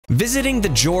Visiting the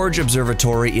George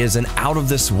Observatory is an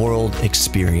out-of-this-world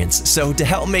experience, so to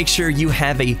help make sure you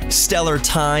have a stellar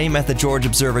time at the George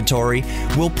Observatory,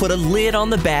 we'll put a lid on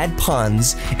the bad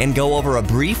puns and go over a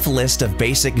brief list of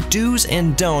basic do's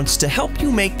and don'ts to help you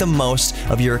make the most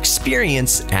of your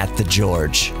experience at the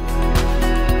George.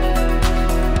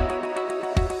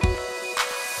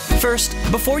 First,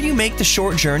 before you make the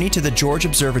short journey to the George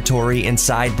Observatory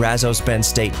inside Brazos Bend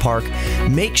State Park,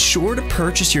 make sure to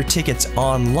purchase your tickets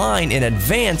online in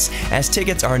advance, as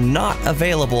tickets are not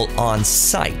available on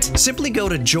site. Simply go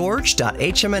to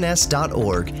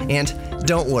george.hmns.org, and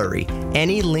don't worry,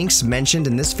 any links mentioned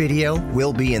in this video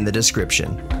will be in the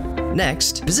description.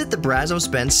 Next, visit the Brazos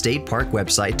Bend State Park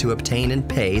website to obtain and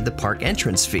pay the park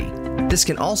entrance fee. This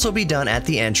can also be done at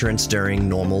the entrance during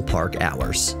normal park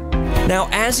hours. Now,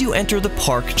 as you enter the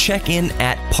park, check in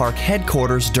at park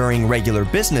headquarters during regular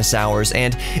business hours,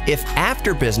 and if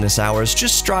after business hours,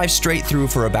 just drive straight through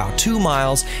for about 2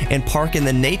 miles and park in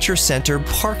the Nature Center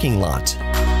parking lot.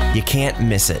 You can't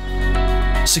miss it.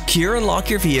 Secure and lock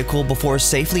your vehicle before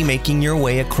safely making your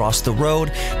way across the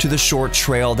road to the short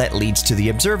trail that leads to the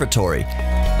observatory.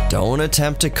 Don't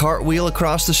attempt to cartwheel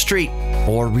across the street,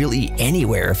 or really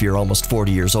anywhere if you're almost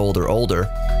 40 years old or older.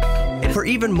 For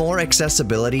even more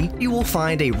accessibility, you will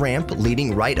find a ramp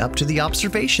leading right up to the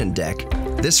observation deck.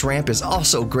 This ramp is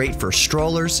also great for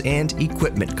strollers and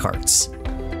equipment carts.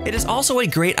 It is also a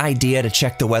great idea to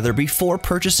check the weather before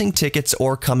purchasing tickets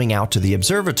or coming out to the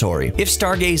observatory. If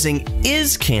stargazing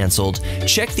is canceled,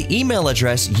 check the email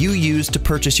address you used to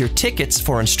purchase your tickets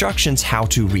for instructions how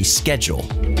to reschedule.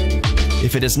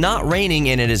 If it is not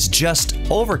raining and it is just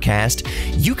overcast,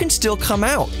 you can still come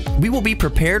out. We will be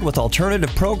prepared with alternative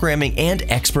programming and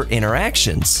expert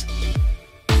interactions.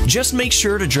 Just make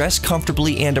sure to dress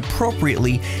comfortably and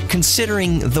appropriately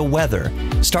considering the weather.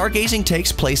 Stargazing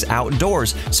takes place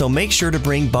outdoors, so make sure to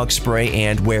bring bug spray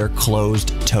and wear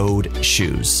closed-toed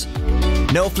shoes.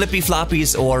 No flippy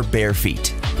floppies or bare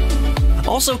feet.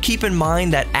 Also keep in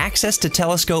mind that access to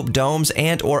telescope domes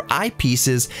and/or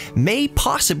eyepieces may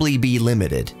possibly be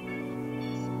limited.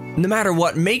 No matter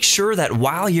what, make sure that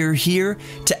while you're here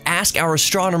to ask our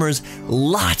astronomers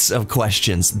lots of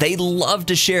questions. They love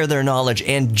to share their knowledge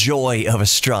and joy of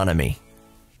astronomy.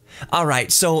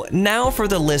 Alright, so now for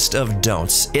the list of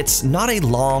don'ts. It's not a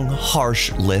long,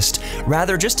 harsh list,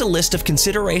 rather just a list of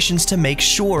considerations to make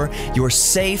sure you're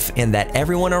safe and that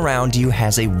everyone around you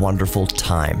has a wonderful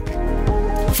time.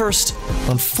 First,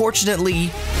 unfortunately,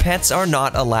 pets are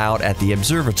not allowed at the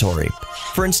observatory.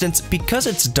 For instance, because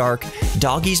it's dark,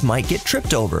 doggies might get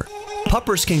tripped over.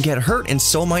 Puppers can get hurt, and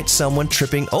so might someone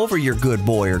tripping over your good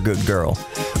boy or good girl.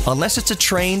 Unless it's a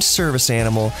trained service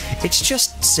animal, it's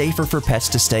just safer for pets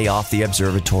to stay off the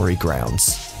observatory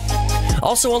grounds.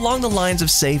 Also, along the lines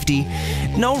of safety,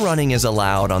 no running is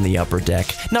allowed on the upper deck.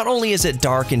 Not only is it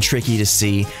dark and tricky to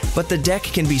see, but the deck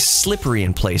can be slippery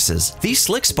in places. These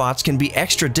slick spots can be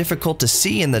extra difficult to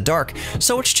see in the dark,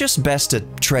 so it's just best to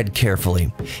tread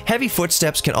carefully. Heavy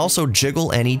footsteps can also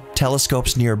jiggle any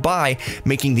telescopes nearby,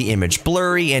 making the image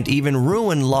blurry and even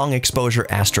ruin long exposure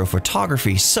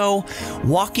astrophotography, so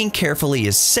walking carefully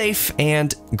is safe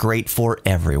and great for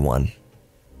everyone.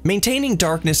 Maintaining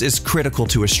darkness is critical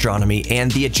to astronomy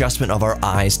and the adjustment of our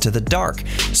eyes to the dark.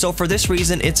 So for this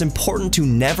reason, it's important to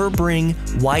never bring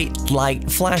white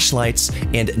light flashlights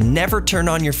and never turn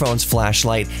on your phone's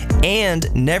flashlight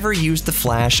and never use the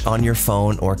flash on your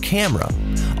phone or camera.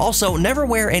 Also, never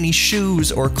wear any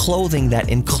shoes or clothing that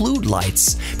include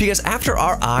lights, because after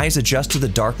our eyes adjust to the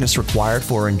darkness required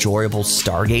for enjoyable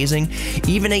stargazing,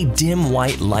 even a dim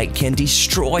white light can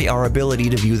destroy our ability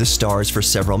to view the stars for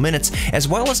several minutes, as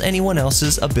well as anyone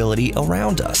else's ability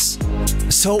around us.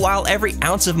 So while every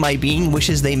ounce of my being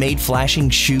wishes they made flashing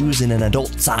shoes in an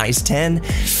adult size 10,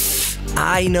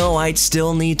 I know I'd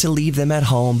still need to leave them at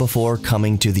home before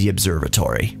coming to the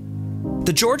observatory.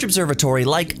 The George Observatory,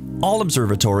 like all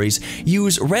observatories,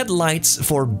 use red lights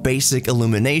for basic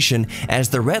illumination, as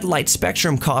the red light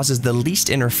spectrum causes the least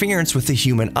interference with the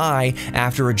human eye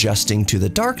after adjusting to the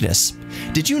darkness.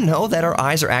 Did you know that our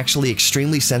eyes are actually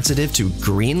extremely sensitive to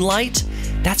green light?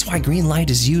 That's why green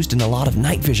light is used in a lot of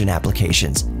night vision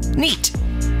applications. Neat!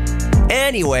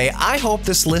 Anyway, I hope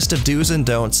this list of do's and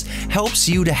don'ts helps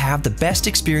you to have the best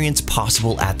experience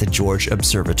possible at the George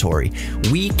Observatory.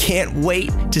 We can't wait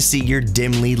to see your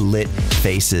dimly lit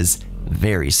faces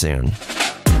very soon.